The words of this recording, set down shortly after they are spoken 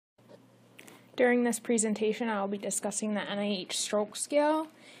During this presentation, I'll be discussing the NIH Stroke Scale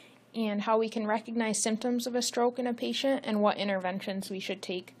and how we can recognize symptoms of a stroke in a patient and what interventions we should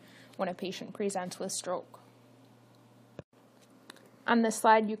take when a patient presents with stroke. On this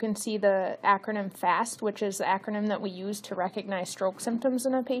slide, you can see the acronym FAST, which is the acronym that we use to recognize stroke symptoms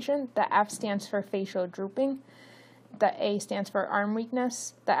in a patient. The F stands for facial drooping, the A stands for arm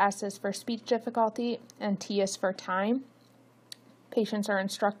weakness, the S is for speech difficulty, and T is for time. Patients are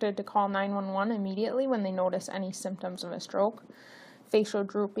instructed to call 911 immediately when they notice any symptoms of a stroke. Facial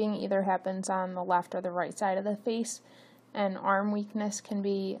drooping either happens on the left or the right side of the face, and arm weakness can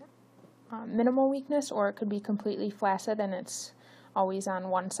be minimal weakness, or it could be completely flaccid and it's always on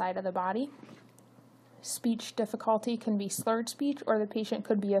one side of the body. Speech difficulty can be slurred speech, or the patient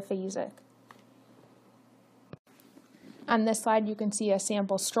could be aphasic. On this slide, you can see a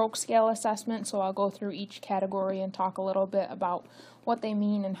sample stroke scale assessment, so I'll go through each category and talk a little bit about what they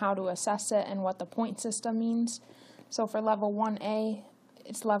mean and how to assess it and what the point system means. So for level 1A,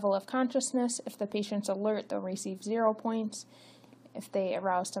 it's level of consciousness. If the patient's alert, they'll receive 0 points. If they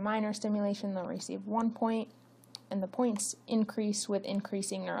arouse to minor stimulation, they'll receive 1 point. And the points increase with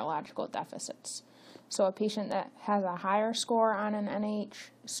increasing neurological deficits. So a patient that has a higher score on an NIH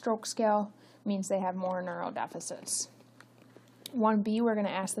stroke scale means they have more neural deficits. 1B, we're going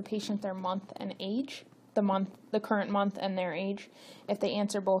to ask the patient their month and age, the current month and their age. If they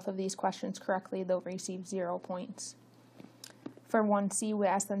answer both of these questions correctly, they'll receive 0 points. For 1C, we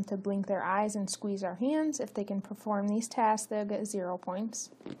ask them to blink their eyes and squeeze their hands. If they can perform these tasks, they'll get 0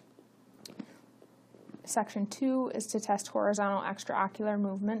 points. Section 2 is to test horizontal extraocular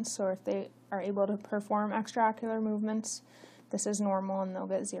movements, so if they are able to perform extraocular movements, this is normal and they'll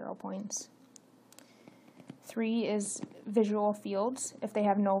get 0 points. 3 is visual fields. If they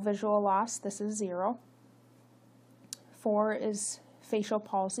have no visual loss, this is 0. 4 is facial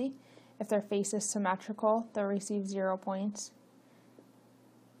palsy. If their face is symmetrical, they'll receive 0 points.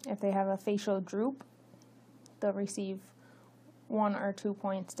 If they have a facial droop, they'll receive 1 or 2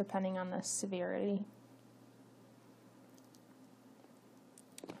 points depending on the severity.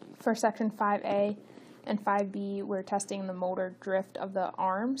 For section 5A and 5B, we're testing the motor drift of the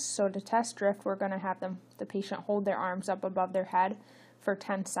arms. So to test drift, we're going to have the patient hold their arms up above their head for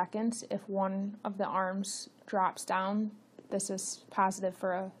 10 seconds. If one of the arms drops down, this is positive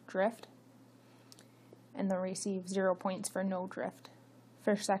for a drift, and they'll receive 0 points for no drift.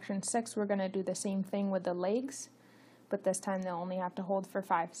 For section 6, we're going to do the same thing with the legs, but this time they'll only have to hold for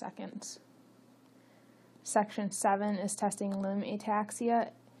 5 seconds. Section 7 is testing limb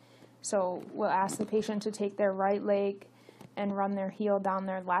ataxia. So we'll ask the patient to take their right leg and run their heel down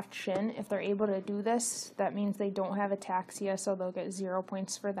their left shin. If they're able to do this, that means they don't have ataxia, so they'll get 0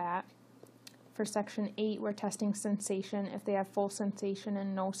 points for that. For section 8, we're testing sensation. If they have full sensation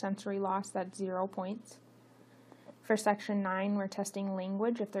and no sensory loss, that's 0 points. For section 9, we're testing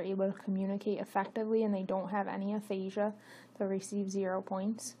language. If they're able to communicate effectively and they don't have any aphasia, they'll receive 0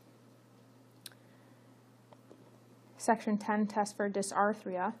 points. Section 10 tests for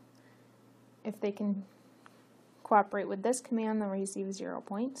dysarthria. If they can cooperate with this command, they'll receive 0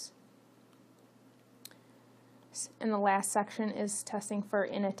 points. And the last section is testing for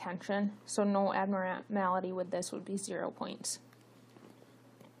inattention, so no abnormality with this would be 0 points.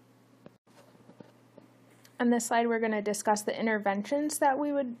 On this slide, we're going to discuss the interventions that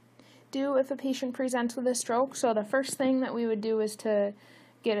we would do if a patient presents with a stroke. So the first thing that we would do is to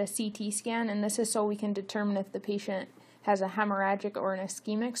get a CT scan, and this is so we can determine if the patient has a hemorrhagic or an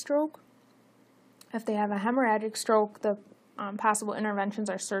ischemic stroke. If they have a hemorrhagic stroke, the possible interventions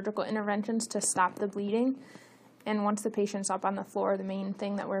are surgical interventions to stop the bleeding. And once the patient's up on the floor, the main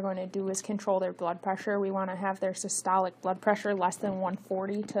thing that we're going to do is control their blood pressure. We want to have their systolic blood pressure less than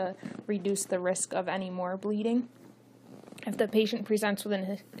 140 to reduce the risk of any more bleeding. If the patient presents with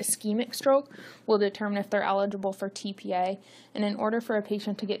an ischemic stroke, we'll determine if they're eligible for TPA. And in order for a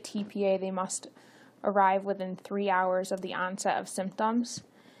patient to get TPA, they must arrive within 3 hours of the onset of symptoms.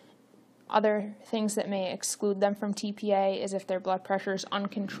 Other things that may exclude them from TPA is if their blood pressure is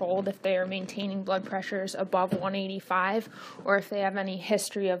uncontrolled, if they are maintaining blood pressures above 185, or if they have any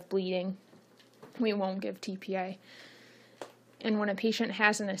history of bleeding, we won't give TPA. And when a patient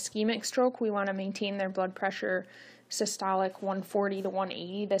has an ischemic stroke, we want to maintain their blood pressure systolic 140 to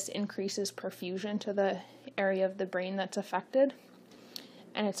 180. This increases perfusion to the area of the brain that's affected.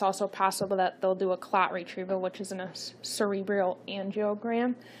 And it's also possible that they'll do a clot retrieval, which is in a cerebral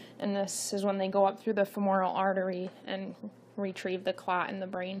angiogram. And this is when they go up through the femoral artery and retrieve the clot in the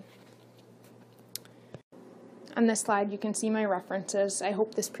brain. On this slide, you can see my references. I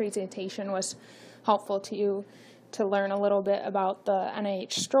hope this presentation was helpful to you to learn a little bit about the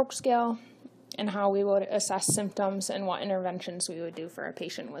NIH Stroke Scale and how we would assess symptoms and what interventions we would do for a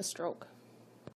patient with stroke.